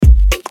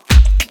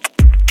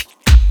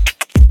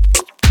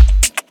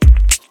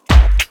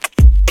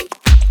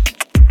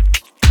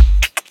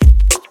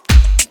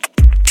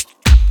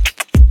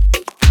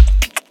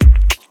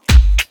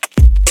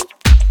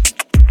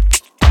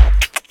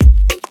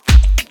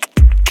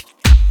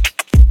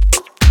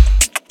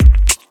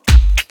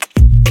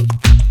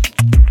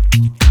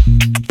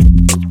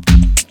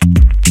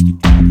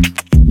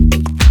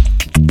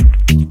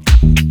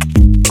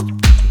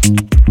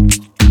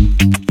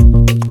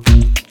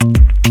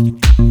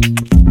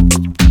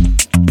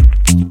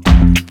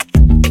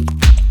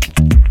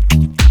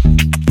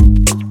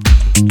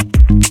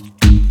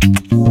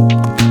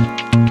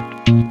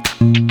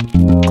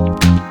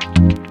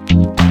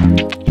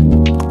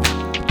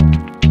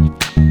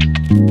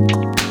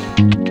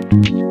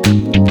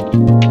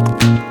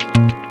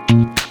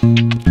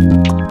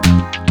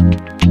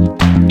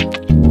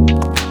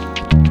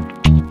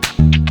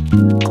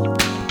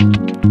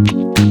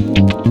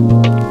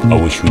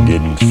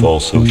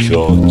so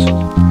short.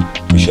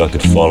 Wish I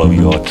could follow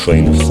your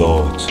train of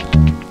thought.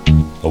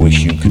 I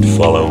wish you could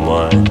follow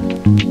mine.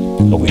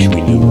 I wish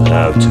we knew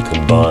how to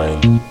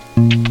combine.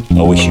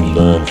 I wish you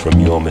learned from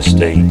your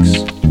mistakes.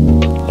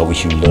 I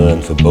wish you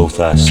learned for both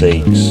our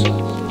sakes.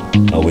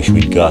 I wish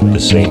we'd got the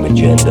same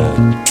agenda.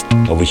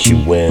 I wish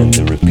you weren't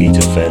a repeat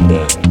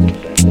offender.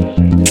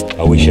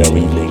 I wish our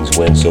evenings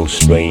weren't so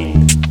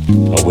strained.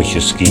 I wish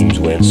your schemes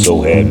weren't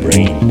so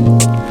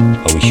harebrained.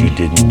 I wish you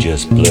didn't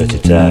just blurt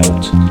it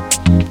out,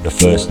 the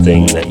first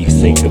thing that you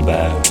think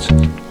about.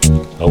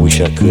 I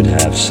wish I could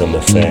have some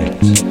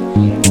effect.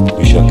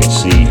 Wish I could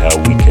see how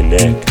we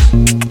connect.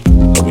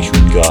 I wish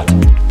we'd got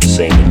the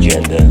same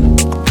agenda.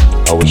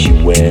 I wish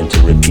you weren't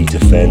a repeat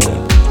offender.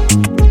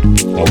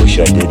 I wish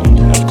I didn't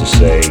have to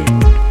say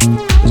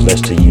there's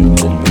less to you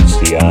than meets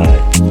the eye.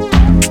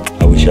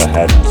 I wish I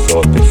hadn't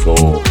thought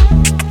before.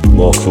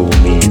 More fool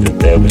me that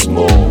there was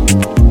more.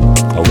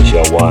 I wish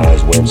our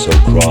wires weren't so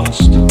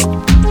crossed.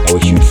 I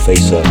wish you'd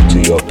face up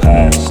to your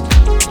past.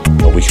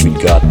 I wish we'd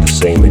got the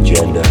same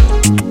agenda.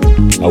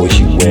 I wish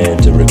you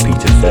weren't a repeat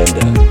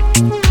offender.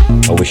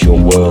 I wish your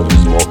world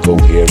was more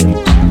coherent.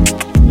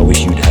 I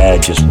wish you'd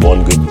had just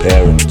one good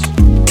parent.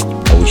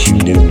 I wish you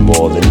knew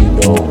more than you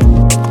know.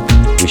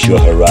 Wish your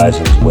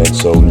horizons weren't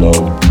so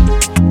low.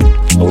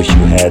 I wish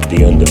you had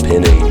the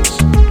underpinnings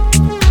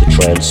to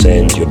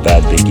transcend your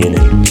bad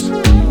beginnings.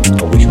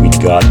 I wish we'd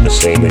got the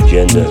same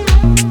agenda.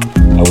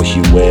 I wish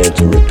you weren't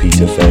a repeat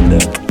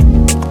offender.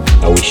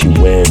 I wish you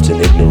weren't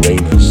an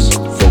ignoramus,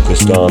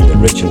 focused on the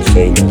rich and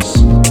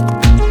famous.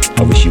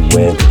 I wish you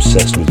weren't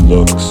obsessed with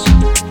looks.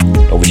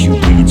 I wish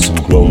you'd read some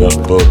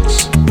grown-up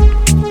books.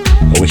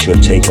 I wish your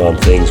take on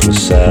things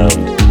was sound.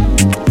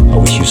 I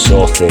wish you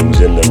saw things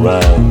in the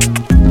round.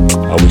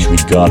 I wish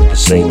we'd got the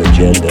same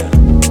agenda.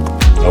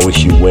 I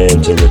wish you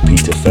weren't a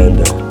repeat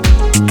offender.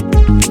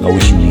 I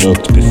wish you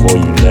looked before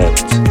you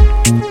leapt.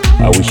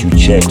 I wish you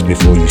checked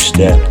before you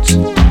stepped.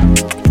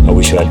 I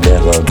wish I'd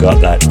never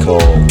got that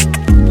call.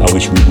 I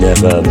wish we'd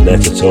never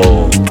met at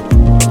all.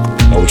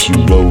 I wish you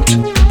wrote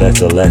a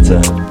better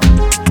letter.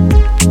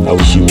 I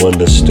wish you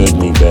understood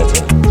me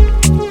better.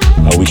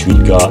 I wish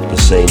we'd got the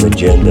same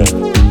agenda.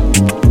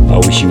 I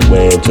wish you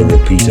weren't a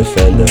repeat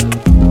offender.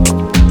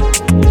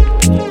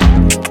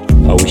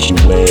 I wish you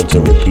weren't a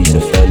repeat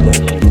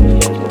offender.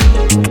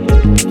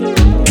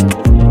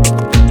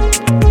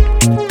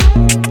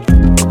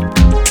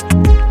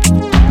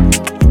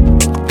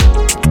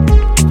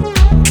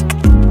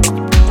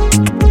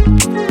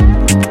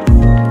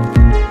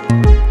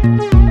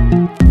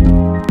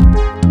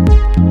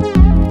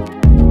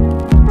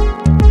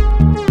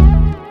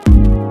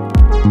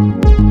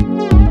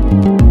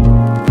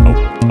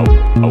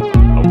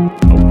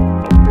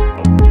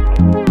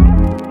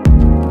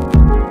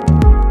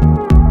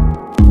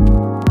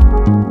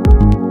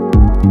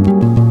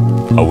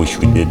 I wish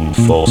we didn't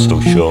fall so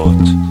short.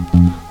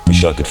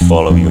 Wish I could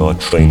follow your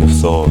train of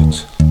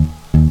thought.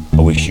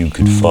 I wish you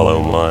could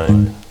follow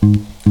mine.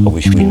 I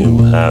wish we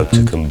knew how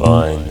to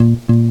combine.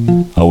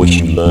 I wish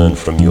you learned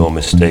from your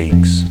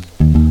mistakes.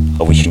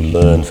 I wish you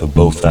learned for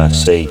both our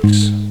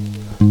sakes.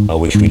 I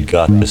wish we'd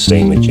got the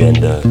same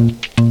agenda.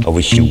 I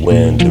wish you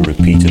weren't a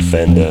repeat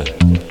offender.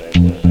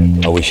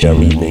 I wish our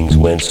evenings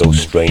weren't so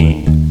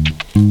strained.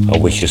 I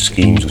wish your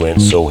schemes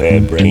weren't so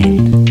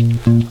harebrained.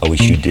 I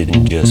wish you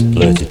didn't just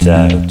blurt it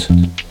out,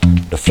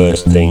 the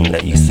first thing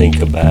that you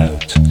think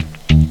about.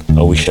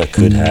 I wish I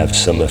could have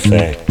some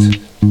effect.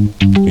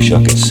 Wish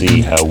I could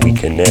see how we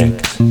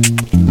connect.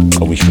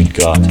 I wish we'd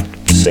got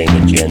the same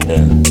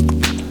agenda.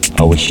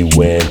 I wish you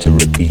weren't a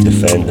repeat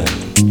offender.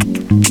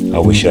 I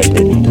wish I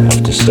didn't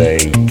have to say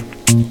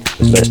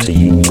there's less to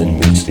you than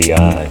meets the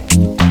eye.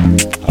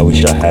 I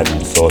wish I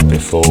hadn't thought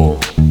before.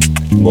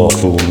 More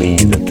fool me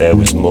that there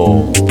was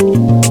more.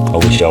 I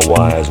wish our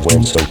wires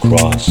weren't so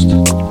crossed.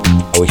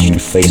 I wish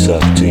you'd face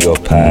up to your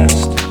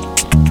past.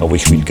 I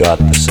wish we'd got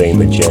the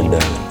same agenda.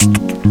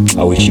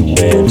 I wish you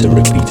weren't a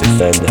repeat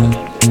offender.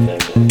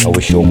 I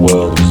wish your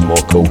world was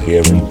more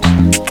coherent.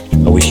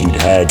 I wish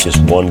you'd had just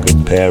one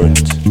good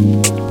parent.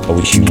 I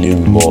wish you knew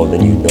more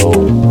than you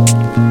know.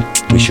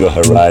 Wish your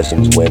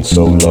horizons went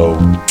so low.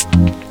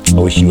 I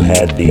wish you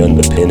had the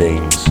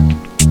underpinnings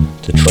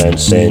to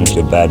transcend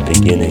your bad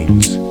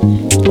beginnings.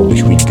 I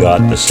wish we'd got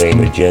the same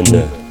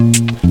agenda.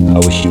 I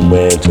wish you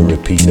weren't a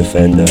repeat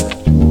offender.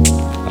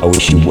 I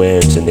wish you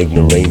weren't an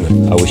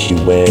ignoramus. I wish you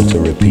weren't a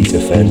repeat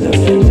offender.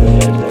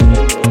 Offender.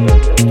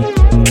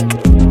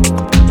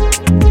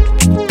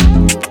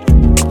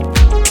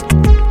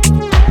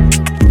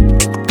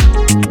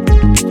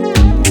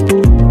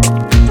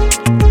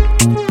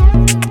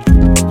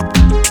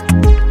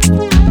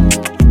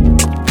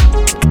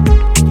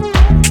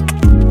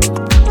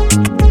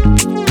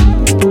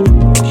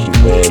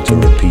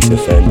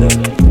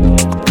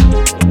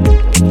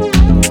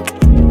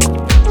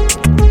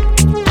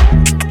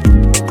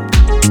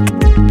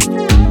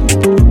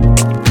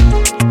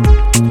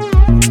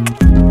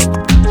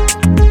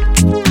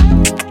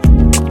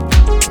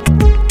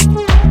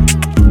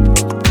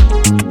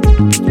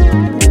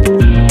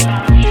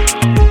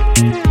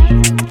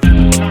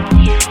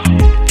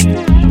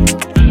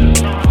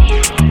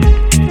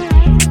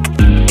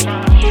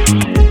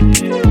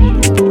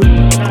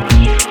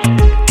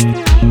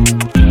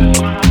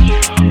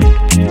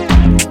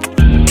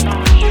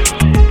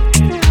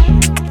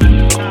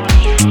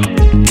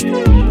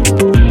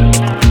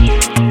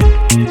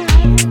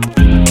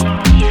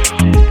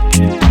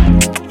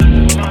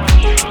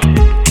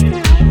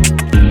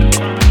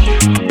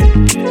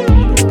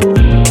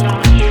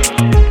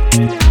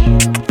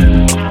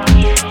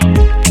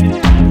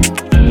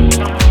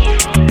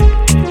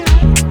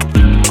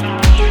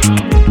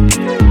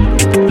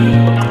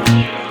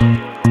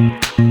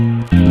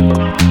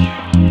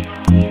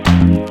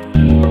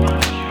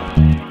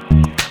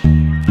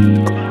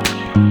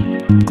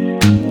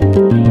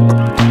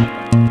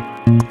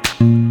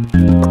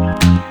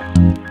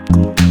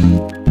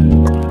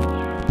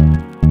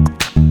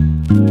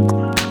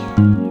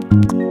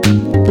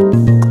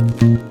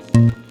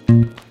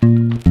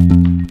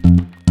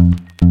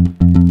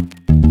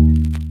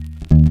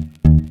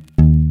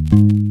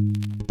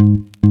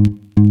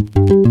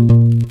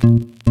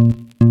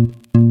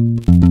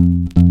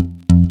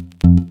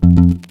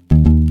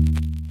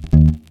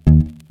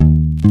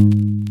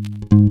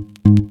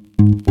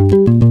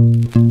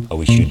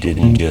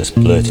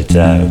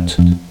 doubt,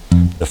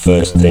 the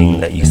first thing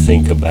that you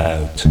think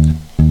about.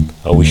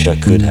 I wish I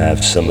could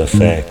have some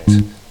effect.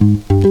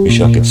 Wish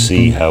I could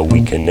see how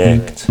we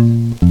connect.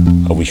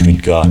 I wish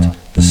we'd got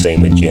the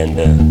same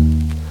agenda.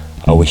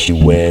 I wish you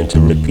weren't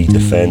a repeat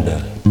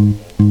offender.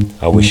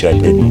 I wish I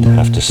didn't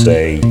have to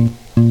say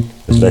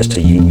there's less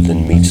to you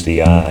than meets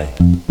the eye.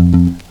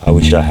 I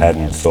wish I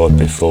hadn't thought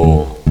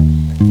before.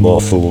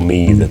 More fool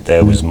me that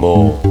there was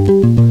more.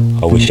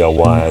 I wish our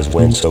wires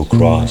weren't so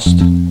crossed.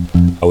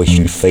 I wish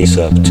you'd face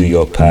up to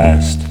your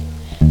past.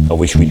 I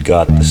wish we'd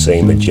got the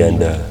same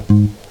agenda.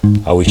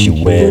 I wish you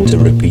weren't a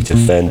repeat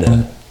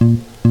offender.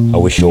 I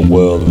wish your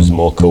world was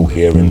more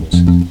coherent.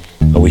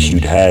 I wish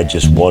you'd had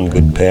just one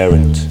good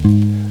parent.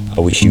 I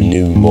wish you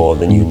knew more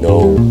than you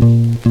know.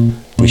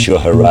 Wish your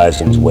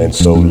horizons went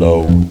so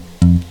low.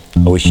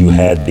 I wish you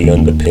had the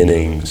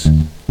underpinnings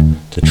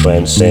to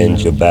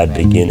transcend your bad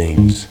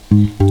beginnings.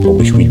 I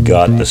wish we'd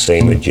got the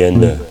same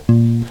agenda.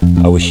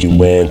 I wish you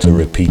weren't a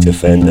repeat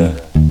offender.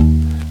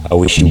 I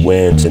wish you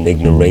weren't an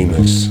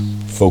ignoramus,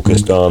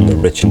 focused on the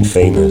rich and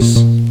famous.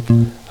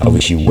 I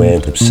wish you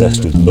weren't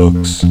obsessed with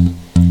looks.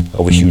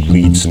 I wish you'd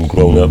read some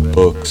grown-up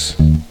books.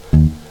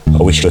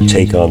 I wish your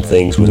take on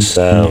things was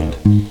sound.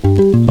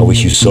 I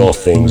wish you saw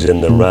things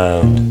in the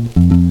round.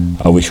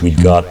 I wish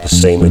we'd got the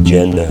same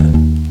agenda.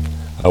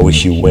 I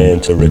wish you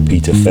weren't a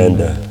repeat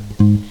offender.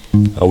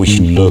 I wish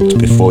you looked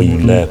before you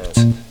leapt.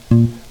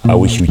 I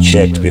wish you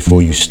checked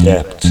before you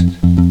stepped.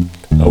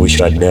 I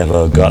wish I'd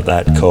never got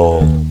that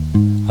call.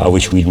 I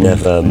wish we'd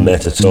never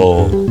met at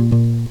all.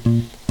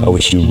 I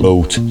wish you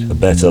wrote a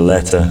better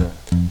letter.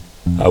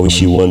 I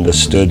wish you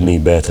understood me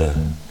better.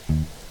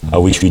 I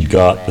wish we'd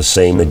got the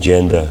same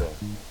agenda.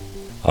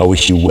 I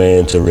wish you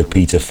weren't a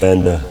repeat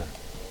offender.